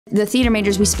The theater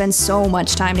majors, we spend so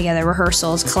much time together,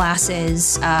 rehearsals,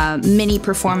 classes, mini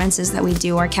performances that we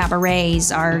do, our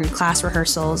cabarets, our class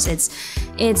rehearsals.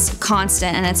 It's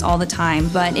constant and it's all the time,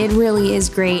 but it really is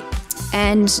great.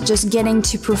 And just getting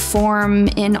to perform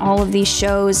in all of these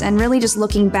shows and really just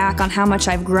looking back on how much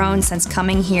I've grown since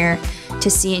coming here to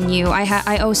CNU.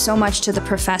 I owe so much to the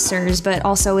professors, but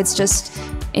also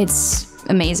it's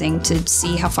amazing to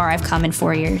see how far I've come in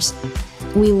 4 years.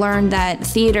 We learned that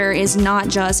theater is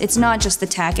it's not just the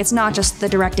tech, it's not just the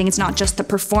directing, it's not just the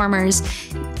performers.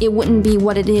 It wouldn't be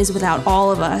what it is without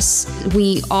all of us.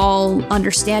 We all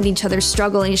understand each other's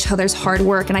struggle and each other's hard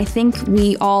work, and I think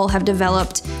we all have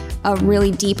developed a really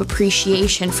deep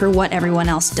appreciation for what everyone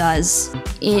else does.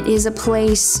 It is a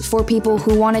place for people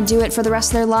who want to do it for the rest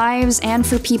of their lives and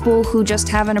for people who just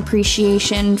have an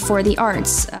appreciation for the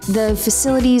arts. The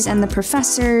facilities and the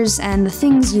professors and the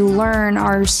things you learn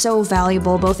are so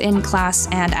valuable both in class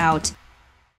and out.